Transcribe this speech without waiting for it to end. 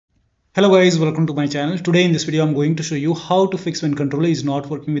Hello guys, welcome to my channel. Today in this video I'm going to show you how to fix when controller is not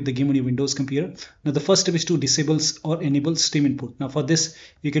working with the game on your Windows computer. Now the first step is to disable or enable Steam input. Now for this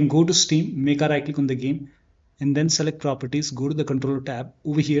you can go to Steam, make a right click on the game and then select properties, go to the controller tab.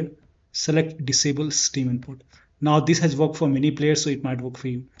 Over here select disable Steam input. Now this has worked for many players, so it might work for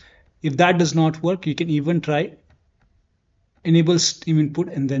you. If that does not work, you can even try enable Steam input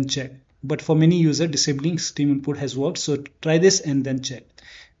and then check. But for many users, disabling Steam input has worked, so try this and then check.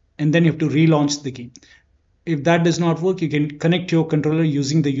 And then you have to relaunch the game. If that does not work, you can connect your controller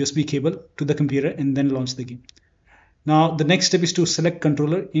using the USB cable to the computer and then launch the game. Now the next step is to select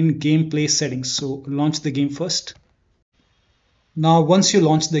controller in gameplay settings. So launch the game first. Now once you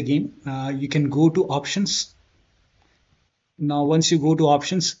launch the game, you can go to options. Now once you go to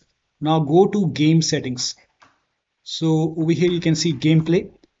options, now go to game settings. So over here you can see gameplay.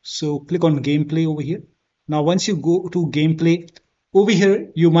 So click on gameplay over here. Now once you go to gameplay, over here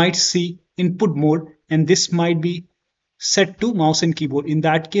you might see input mode, and this might be set to mouse and keyboard. In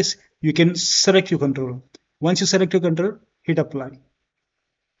that case, you can select your controller. Once you select your controller, hit apply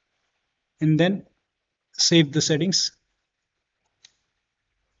and then save the settings.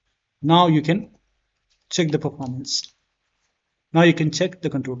 Now you can check the performance. Now you can check the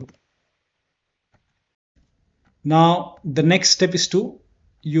controller. Now the next step is to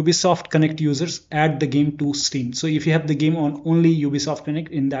Ubisoft Connect users add the game to Steam. So if you have the game on only Ubisoft Connect,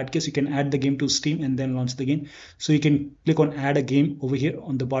 in that case you can add the game to Steam and then launch the game. So you can click on add a game over here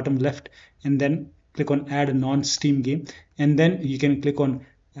on the bottom left and then click on add a non-Steam game, and then you can click on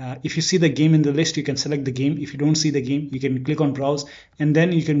if you see the game in the list, you can select the game. If you don't see the game, you can click on browse and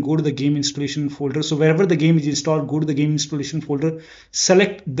then you can go to the game installation folder. So wherever the game is installed, go to the game installation folder,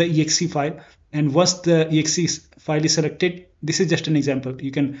 select the exe file, and once the exe file is selected, this is just an example,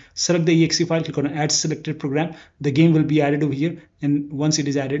 you can select the exe file, click on add selected program, the game will be added over here, and once it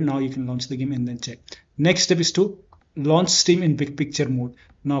is added, now you can launch the game and then check. Next step is to launch Steam in big picture mode.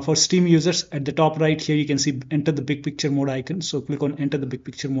 Now for Steam users, at the top right here you can see enter the big picture mode icon. So click on enter the big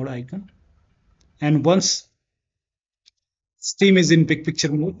picture mode icon, and once Steam is in big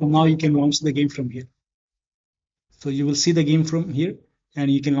picture mode, now you can launch the game from here. So you will see the game from here and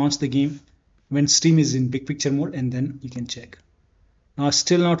you can launch the game when Steam is in big picture mode, and then you can check. Now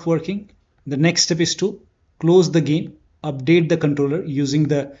still not working. The next step is to close the game, update the controller using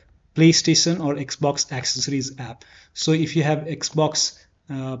the PlayStation or Xbox accessories app. So if you have Xbox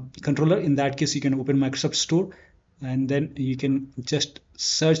controller, in that case you can open Microsoft Store and then you can just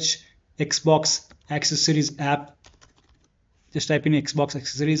search Xbox accessories app. Just type in Xbox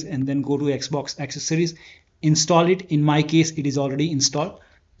accessories and then go to Xbox accessories, install it. In my case it is already installed.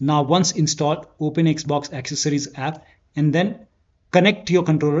 Now once installed, open Xbox accessories app and then connect your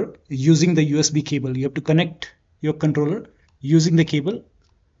controller using the USB cable. You have to connect your controller using the cable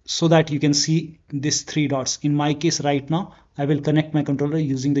so that you can see these three dots. In my case right now, I will connect my controller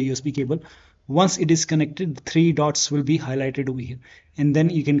using the USB cable. Once it is connected, the three dots will be highlighted over here, and then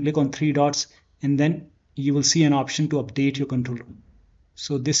you can click on three dots and then you will see an option to update your controller.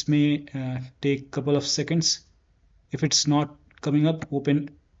 So this may take a couple of seconds. If it's not coming up, open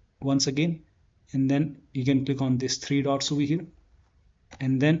once again and then you can click on these three dots over here,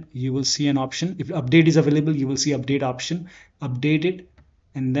 and then you will see an option. If update is available, you will see update option, update it,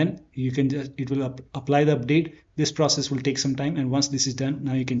 and then you can just, it will apply the update. This process will take some time, and once this is done,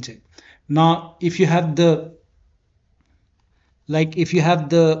 now you can check. Now if you have the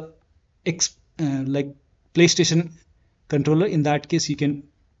PlayStation controller, in that case you can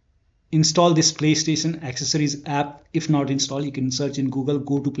install this PlayStation accessories app. If not installed, you can search in Google,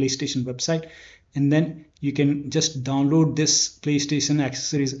 go to PlayStation website, and then you can just download this PlayStation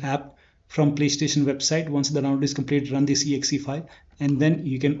accessories app from PlayStation website. Once the download is complete, run this exe file and then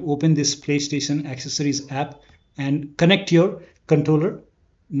you can open this PlayStation accessories app and connect your controller.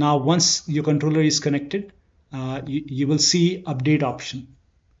 Now once your controller is connected, you will see update option.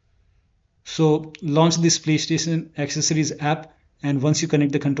 So launch this PlayStation accessories app, and once you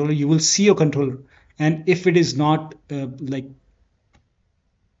connect the controller, you will see your controller, and if it is not if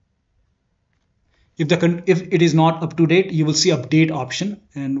it is not up to date, you will see update option,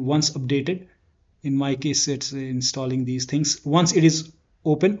 and once updated, in my case it's installing these things. Once it is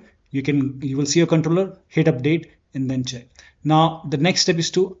open, you will see your controller, hit update and then check. Now the next step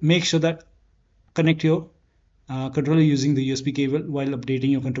is to make sure that connect your controller using the USB cable while updating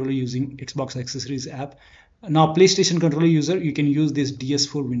your controller using Xbox accessories app. Now PlayStation controller user, you can use this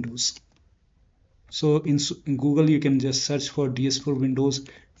DS4 Windows. So in Google you can just search for DS4 Windows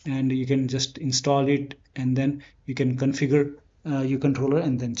and you can just install it, and then you can configure your controller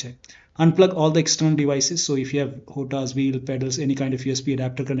and then check. Unplug all the external devices. So if you have hotas, wheel, pedals, any kind of USB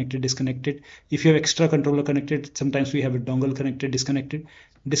adapter connected, disconnected. If you have extra controller connected, sometimes we have a dongle connected, disconnected.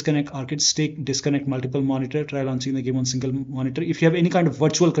 Disconnect arcade stick, disconnect multiple monitor, try launching the game on single monitor. If you have any kind of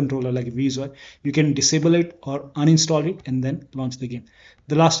virtual controller like Vjoy, you can disable it or uninstall it and then launch the game.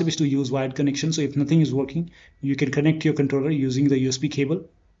 The last step is to use wired connection. So if nothing is working, you can connect your controller using the USB cable,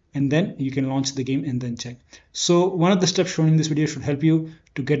 and then you can launch the game and then check. So one of the steps shown in this video should help you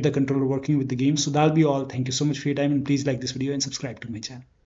to get the controller working with the game. So that'll be all. Thank you so much for your time, and please like this video and subscribe to my channel.